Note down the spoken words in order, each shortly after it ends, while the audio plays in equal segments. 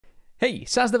Hey,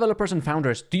 SaaS developers and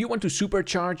founders, do you want to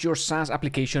supercharge your SaaS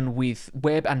application with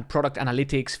web and product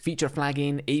analytics, feature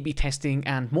flagging, A/B testing,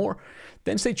 and more?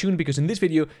 Then stay tuned because in this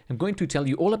video, I'm going to tell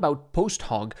you all about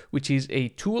PostHog, which is a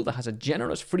tool that has a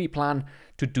generous free plan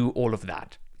to do all of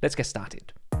that. Let's get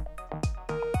started.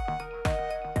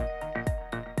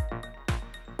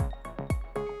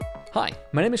 Hi,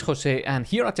 my name is Jose, and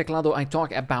here at Teclado I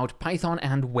talk about Python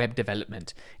and web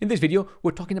development. In this video,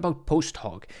 we're talking about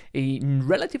PostHog, a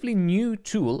relatively new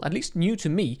tool, at least new to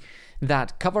me,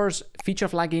 that covers feature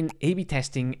flagging, A/B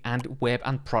testing, and web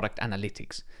and product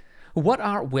analytics. What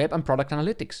are web and product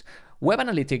analytics? Web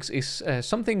analytics is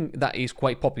something that is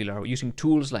quite popular, using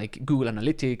tools like Google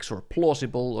Analytics or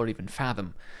Plausible or even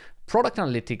Fathom. Product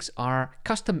analytics are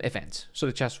custom events,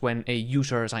 such as when a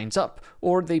user signs up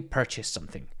or they purchase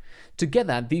something.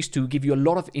 Together, these two give you a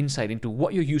lot of insight into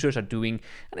what your users are doing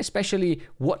and especially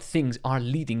what things are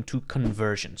leading to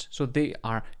conversions. So they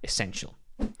are essential.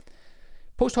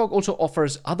 PostHog also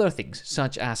offers other things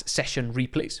such as session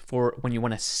replays for when you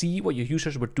want to see what your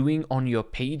users were doing on your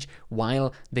page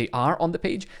while they are on the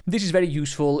page. This is very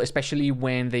useful, especially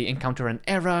when they encounter an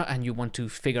error and you want to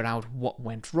figure out what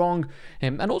went wrong.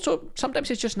 And also, sometimes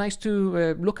it's just nice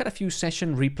to look at a few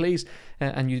session replays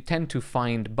and you tend to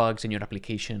find bugs in your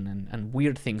application and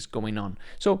weird things going on.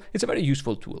 So it's a very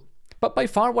useful tool. But by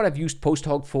far what I've used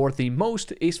PostHog for the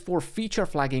most is for feature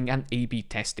flagging and A/B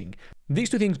testing. These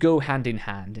two things go hand in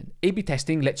hand. A/B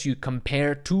testing lets you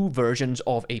compare two versions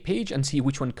of a page and see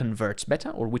which one converts better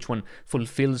or which one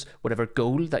fulfills whatever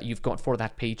goal that you've got for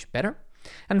that page better.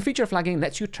 And feature flagging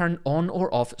lets you turn on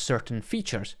or off certain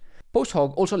features.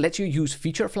 PostHog also lets you use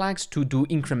feature flags to do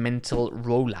incremental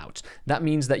rollouts. That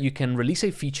means that you can release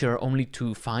a feature only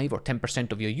to 5 or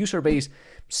 10% of your user base,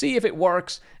 see if it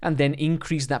works, and then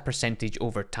increase that percentage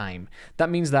over time. That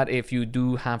means that if you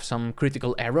do have some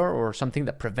critical error or something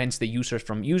that prevents the users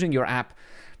from using your app,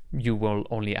 you will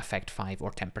only affect 5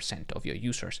 or 10% of your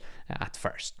users at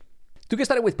first. To get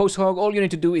started with PostHog, all you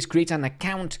need to do is create an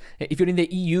account. If you're in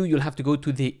the EU, you'll have to go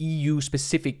to the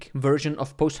EU-specific version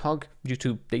of PostHog due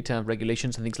to data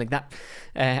regulations and things like that.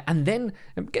 And then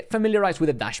get familiarized with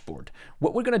the dashboard.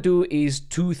 What we're going to do is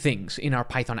two things in our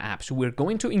Python app. So we're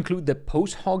going to include the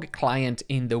PostHog client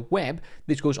in the web.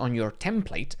 This goes on your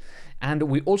template. And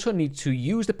we also need to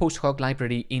use the PostHog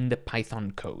library in the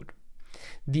Python code.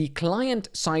 The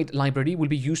client-side library will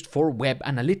be used for web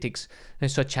analytics,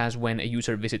 such as when a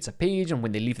user visits a page and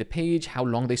when they leave the page, how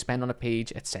long they spend on a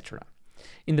page, etc.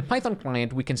 In the Python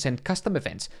client, we can send custom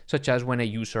events, such as when a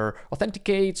user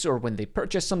authenticates, or when they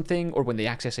purchase something, or when they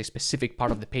access a specific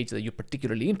part of the page that you're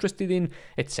particularly interested in,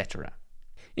 etc.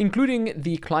 Including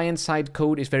the client-side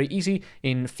code is very easy.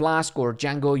 In Flask or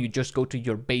Django, you just go to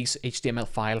your base HTML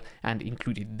file and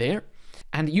include it there.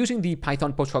 And using the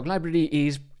Python PostHog library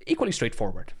is equally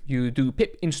straightforward. You do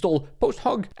pip install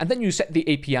PostHog, and then you set the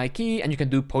API key, and you can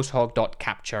do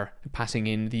posthog.capture, passing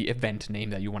in the event name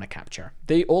that you want to capture.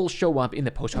 They all show up in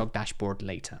the PostHog dashboard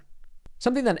later.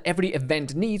 Something that every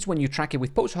event needs when you track it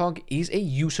with PostHog is a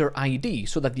user ID,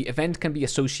 so that the event can be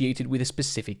associated with a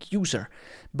specific user.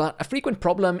 But a frequent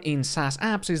problem in SaaS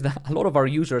apps is that a lot of our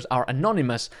users are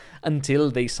anonymous until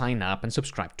they sign up and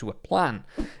subscribe to a plan.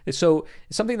 So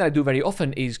something that I do very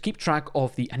often is keep track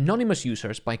of the anonymous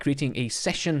users by creating a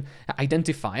session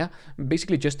identifier,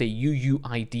 basically just a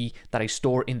UUID that I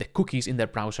store in the cookies in their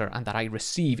browser and that I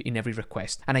receive in every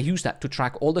request. And I use that to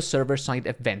track all the server-side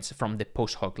events from the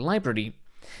PostHog library.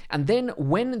 And then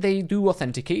when they do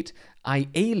authenticate, I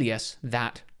alias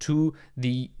that to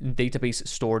the database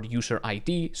stored user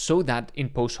ID so that in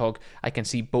PostHog I can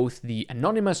see both the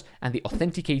anonymous and the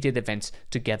authenticated events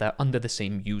together under the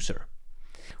same user.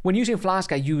 When using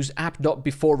Flask, I use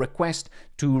app.beforeRequest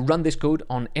to run this code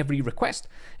on every request.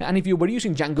 And if you were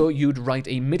using Django, you'd write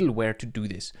a middleware to do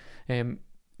this.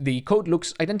 The code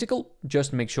looks identical,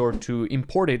 just make sure to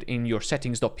import it in your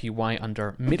settings.py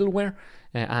under middleware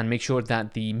and make sure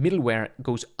that the middleware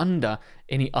goes under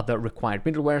any other required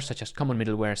middleware, such as common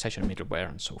middleware, session middleware,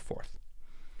 and so forth.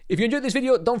 If you enjoyed this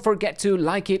video, don't forget to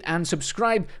like it and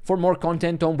subscribe for more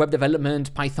content on web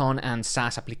development, Python, and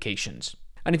SaaS applications.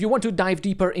 And if you want to dive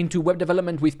deeper into web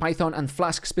development with Python and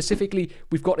Flask specifically,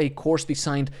 we've got a course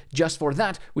designed just for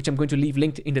that, which I'm going to leave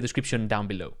linked in the description down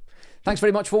below. Thanks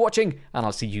very much for watching, and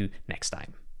I'll see you next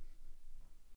time.